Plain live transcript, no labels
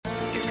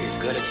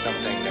good at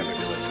something, never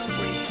do it for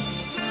free.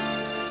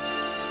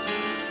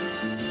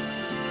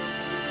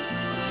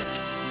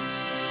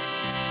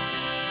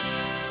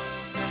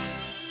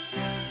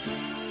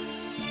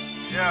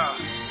 Yeah.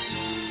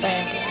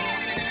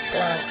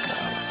 Blanco.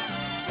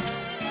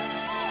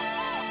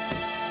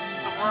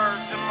 The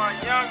words in my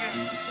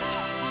youngin'.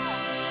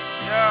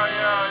 Yeah.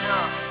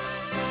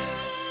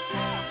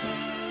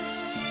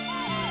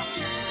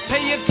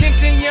 Pay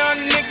attention, young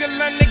nigga,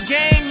 learn the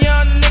game,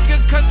 young nigga,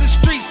 cause the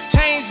streets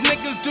change,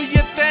 niggas, do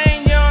your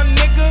thing, young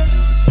nigga.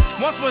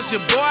 Once was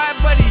your boy,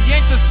 but he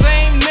ain't the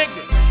same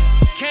nigga.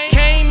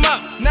 Came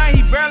up, now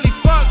he barely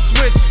fucks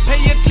with you.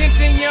 Pay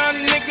attention, young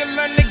nigga,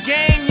 learn the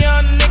game,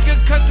 young nigga,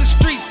 cause the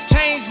streets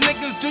change,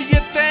 niggas, do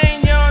your thing,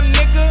 young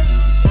nigga.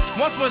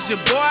 Once was your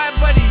boy,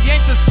 but he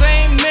ain't the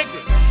same nigga.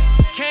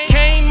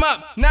 Came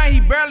up, now he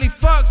barely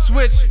fucks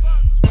with you.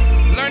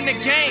 Learn the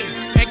game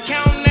and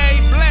count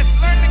every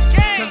blessing.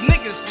 Cause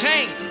niggas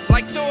change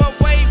like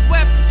throwaway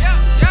weapons.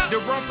 The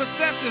wrong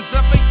perceptions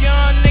of a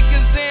young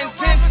nigga's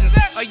intentions.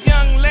 A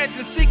young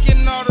legend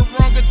seeking all the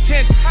wrong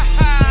attention.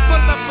 Full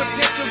of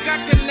potential,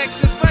 got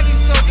connections, but he's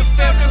so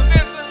defensive.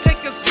 Take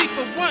a seat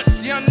for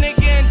once, young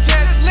nigga, and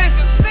just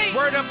listen.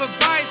 Word of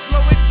advice, slow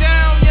it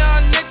down,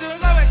 young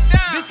nigga.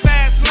 This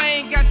fast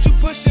lane got you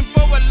pushing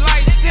for a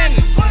life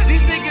sentence.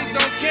 These niggas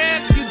don't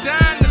care if you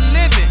dying to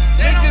live it.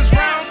 They just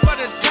round for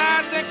the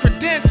ties and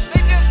credentials.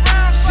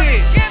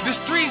 Shit, the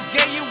streets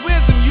gave you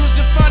wisdom, use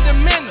your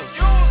fundamentals.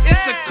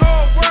 It's a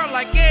cold world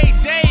like every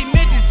day,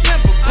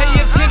 mid-December. Pay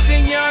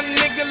attention, young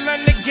nigga,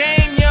 learn the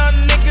game, young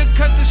nigga,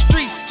 cause the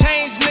streets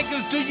change,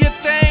 niggas, do your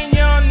thing,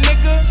 young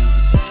nigga.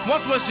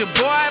 Once was your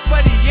boy,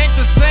 but he ain't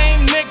the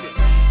same nigga.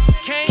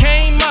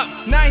 Came up,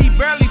 now he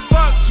barely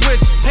fucks with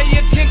you. Pay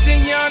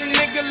attention, young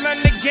nigga, learn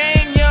the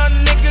game, young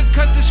nigga,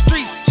 cause the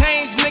streets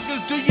change,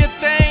 niggas, do your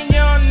thing,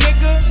 young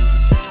nigga.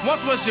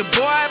 Once was your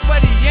boy,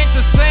 but he ain't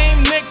the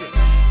same nigga.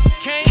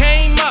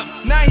 Came up,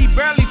 now he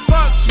barely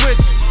fucks with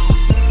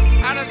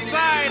you. Out of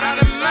sight, out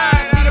of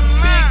mind, see the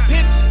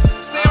big picture.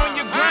 Stay on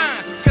your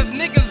grind, cause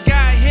niggas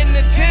got hidden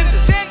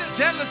agendas.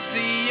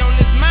 Jealousy on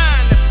his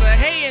mind, that's a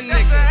hating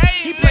nigga.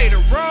 He played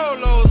a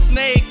role, old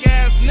snake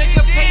ass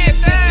nigga. Pay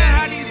attention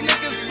how these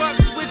niggas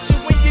fucks with you.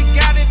 When you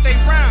got it, they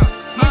round.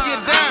 When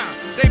you're down,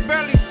 they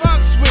barely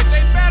fucks with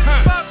you.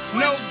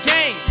 No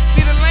game,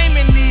 see the lame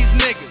in these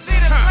niggas.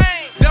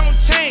 Don't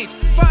change,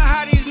 fuck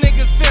how these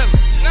niggas feelin'.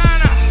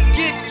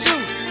 Get you,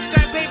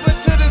 stack paper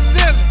to the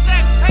ceiling.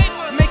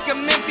 Make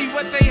them envy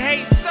what they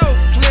hate so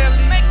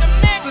clearly.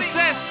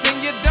 Success and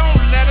you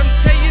don't let them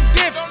tell you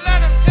different.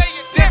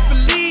 Just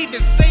believe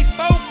and stay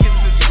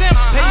focused, it's simple.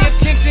 Pay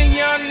attention,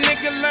 young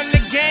nigga, learn the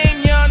game,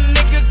 young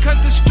nigga,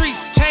 cause the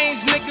streets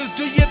change, niggas,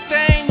 do your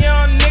thing,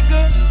 young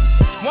nigga.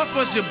 Once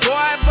was your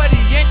boy, but he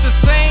ain't the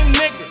same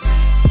nigga.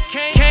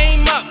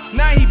 Came up,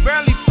 now he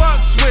barely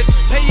fucks with you.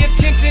 Pay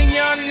attention,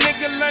 young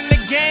nigga, learn the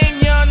game,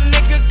 young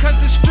nigga, cause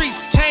the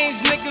streets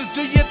change, niggas,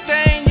 do your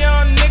thing,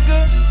 young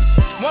nigga.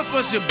 Once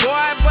was your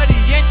boy,